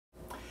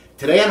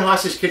Today on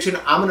Haas's Kitchen,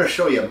 I'm going to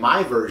show you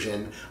my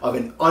version of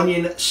an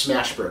onion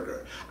smash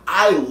burger.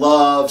 I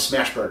love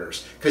smash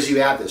burgers because you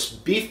have this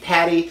beef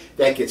patty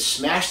that gets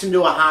smashed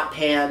into a hot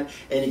pan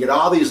and you get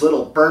all these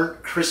little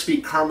burnt,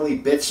 crispy,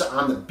 caramely bits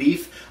on the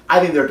beef. I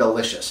think they're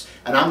delicious,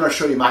 and I'm going to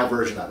show you my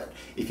version of it.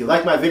 If you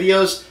like my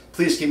videos,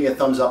 please give me a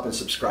thumbs up and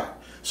subscribe.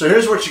 So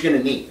here's what you're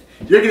going to need.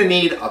 You're going to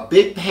need a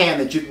big pan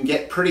that you can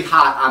get pretty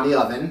hot on the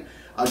oven,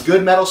 a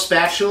good metal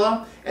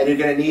spatula, and you're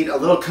going to need a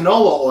little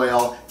canola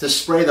oil to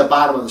spray the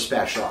bottom of the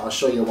spatula. I'll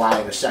show you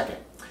why in a second.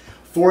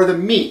 For the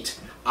meat,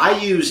 I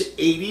use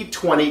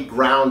 80-20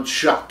 ground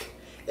chuck,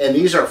 and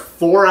these are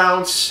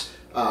 4-ounce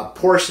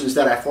portions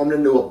that I formed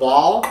into a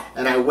ball,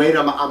 and I weighed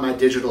them on my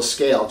digital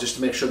scale just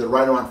to make sure they're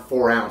right around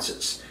 4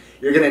 ounces.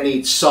 You're going to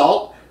need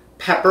salt,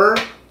 pepper,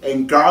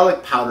 and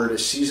garlic powder to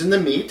season the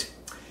meat,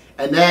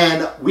 and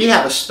then we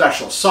have a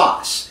special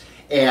sauce,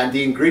 and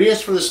the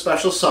ingredients for the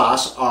special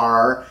sauce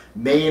are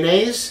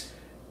mayonnaise,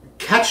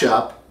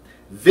 ketchup,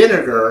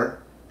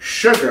 vinegar,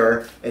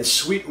 sugar, and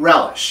sweet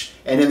relish.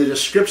 And in the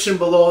description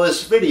below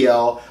this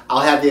video,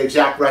 I'll have the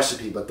exact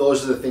recipe, but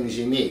those are the things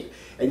you need.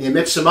 And you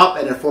mix them up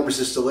and it forms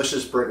this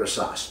delicious burger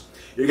sauce.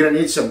 You're going to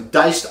need some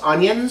diced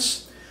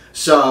onions,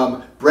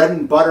 some bread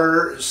and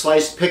butter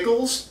sliced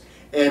pickles,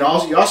 and you're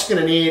also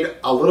going to need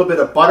a little bit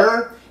of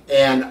butter.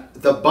 And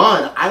the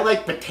bun, I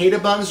like potato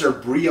buns or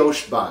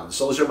brioche buns.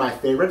 Those are my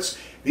favorites.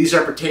 These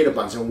are potato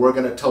buns, and we're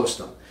going to toast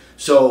them.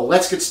 So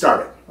let's get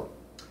started.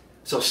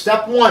 So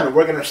step one,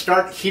 we're going to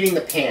start heating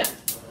the pan.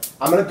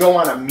 I'm going to go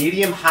on a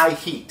medium-high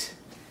heat.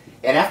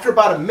 And after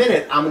about a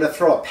minute, I'm going to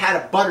throw a pat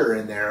of butter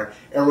in there,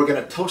 and we're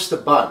going to toast the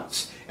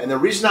buns. And the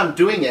reason I'm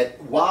doing it,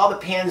 while the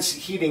pan's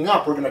heating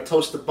up, we're going to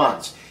toast the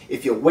buns.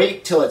 If you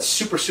wait till it's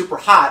super, super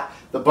hot,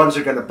 the buns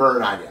are going to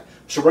burn on you.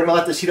 So we're going to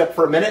let this heat up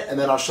for a minute, and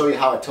then I'll show you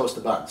how I toast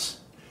the buns.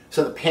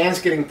 So the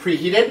pan's getting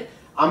preheated.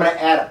 I'm going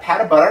to add a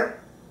pat of butter.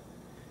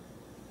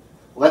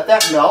 Let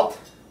that melt.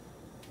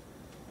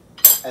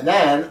 And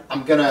then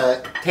I'm going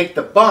to take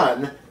the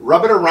bun,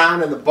 rub it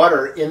around in the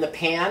butter in the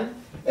pan,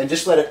 and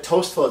just let it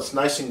toast till it's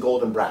nice and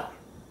golden brown.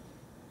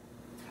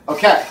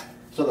 Okay,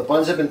 so the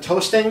buns have been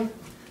toasting.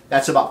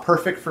 That's about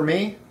perfect for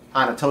me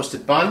on a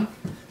toasted bun.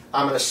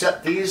 I'm going to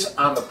set these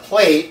on the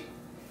plate,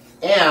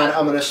 and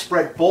I'm going to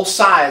spread both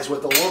sides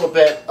with a little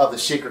bit of the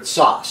secret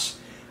sauce.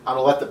 I'm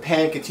going to let the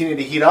pan continue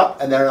to heat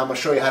up, and then I'm going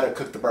to show you how to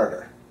cook the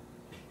burger.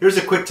 Here's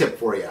a quick tip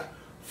for you.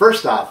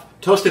 First off,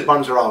 toasted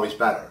buns are always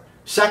better.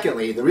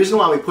 Secondly, the reason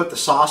why we put the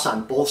sauce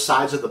on both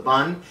sides of the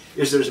bun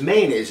is there's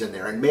mayonnaise in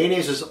there, and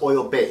mayonnaise is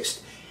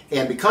oil-based.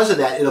 And because of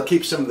that, it'll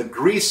keep some of the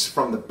grease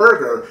from the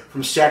burger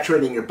from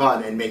saturating your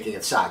bun and making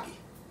it soggy.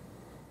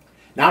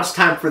 Now it's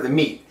time for the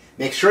meat.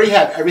 Make sure you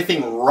have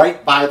everything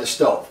right by the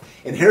stove.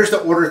 And here's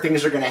the order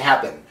things are going to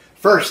happen.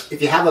 First,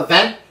 if you have a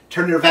vent,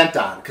 turn your vent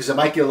on because it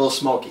might get a little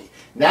smoky.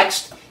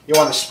 Next, you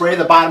want to spray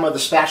the bottom of the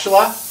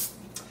spatula.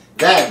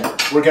 Then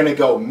we're going to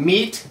go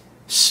meat,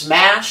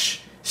 smash,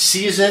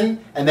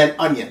 season, and then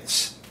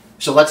onions.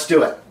 So let's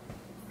do it.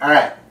 All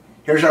right,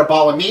 here's our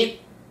ball of meat.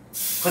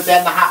 Put that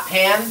in the hot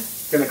pan.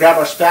 Going to grab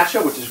our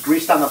spatula, which is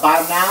greased on the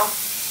bottom now.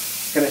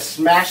 Going to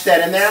smash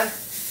that in there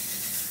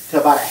to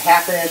about a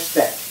 ½ inch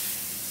thick.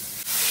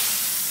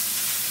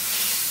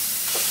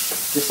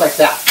 Just like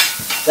that.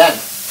 Then,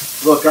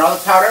 a little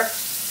garlic powder,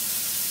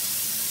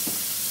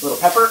 a little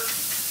pepper,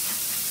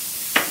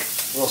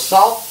 a little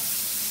salt,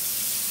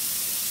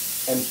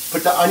 and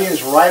put the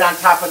onions right on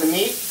top of the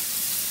meat.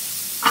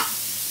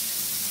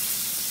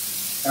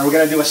 And we're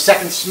going to do a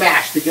second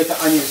smash to get the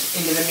onions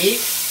into the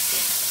meat.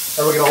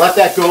 And we're going to let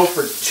that go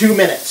for 2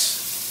 minutes.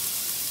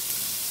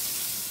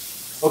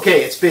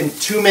 Okay, it's been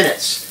 2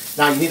 minutes.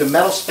 Now you need a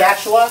metal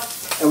spatula,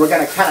 and we're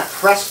going to kind of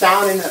press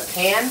down into the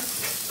pan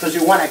because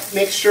we want to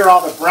make sure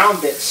all the brown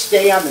bits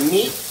stay on the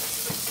meat.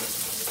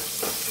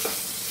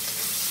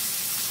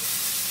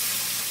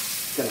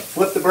 Going to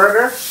flip the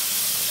burger.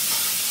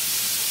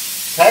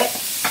 Okay.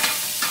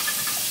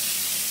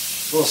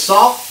 A little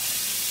salt.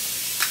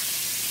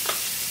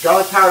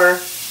 Garlic powder,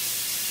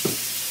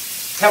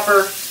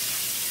 pepper.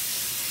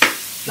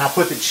 Now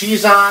put the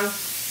cheese on.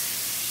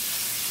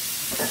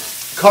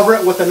 Cover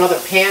it with another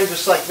pan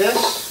just like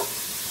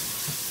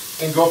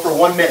this and go for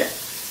 1 minute.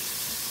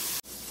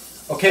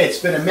 Okay, it's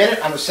been a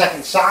minute on the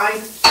second side.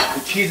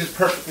 The cheese is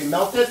perfectly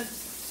melted.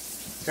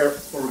 Here,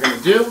 what we're going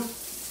to do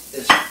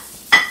is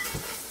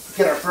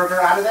get our burger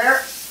out of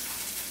there.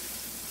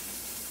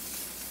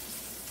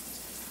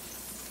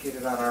 Get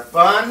it on our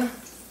bun.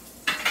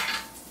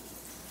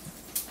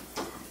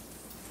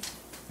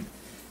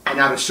 And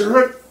now to serve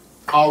it,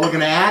 all we're going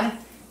to add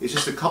is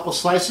just a couple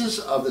slices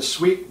of the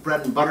sweet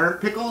bread and butter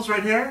pickles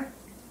right here.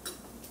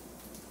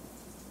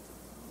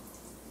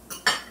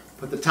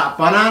 Put the top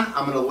bun on.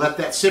 I'm going to let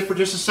that sit for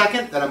just a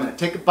second, then I'm going to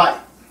take a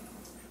bite.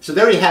 So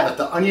there you have it,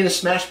 the onion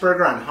smash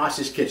burger on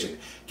Haas's Kitchen.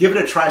 Give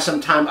it a try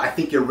sometime. I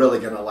think you're really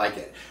going to like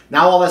it.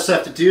 Now all that's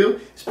left to do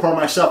is pour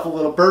myself a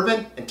little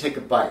bourbon and take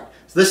a bite.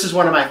 So this is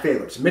one of my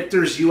favorites,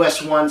 Michter's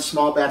US1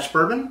 small batch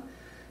bourbon.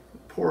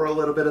 Pour a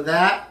little bit of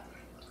that.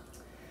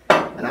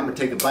 And I'm going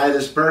to take a bite of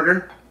this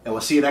burger, and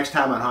we'll see you next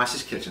time on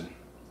Haas's Kitchen.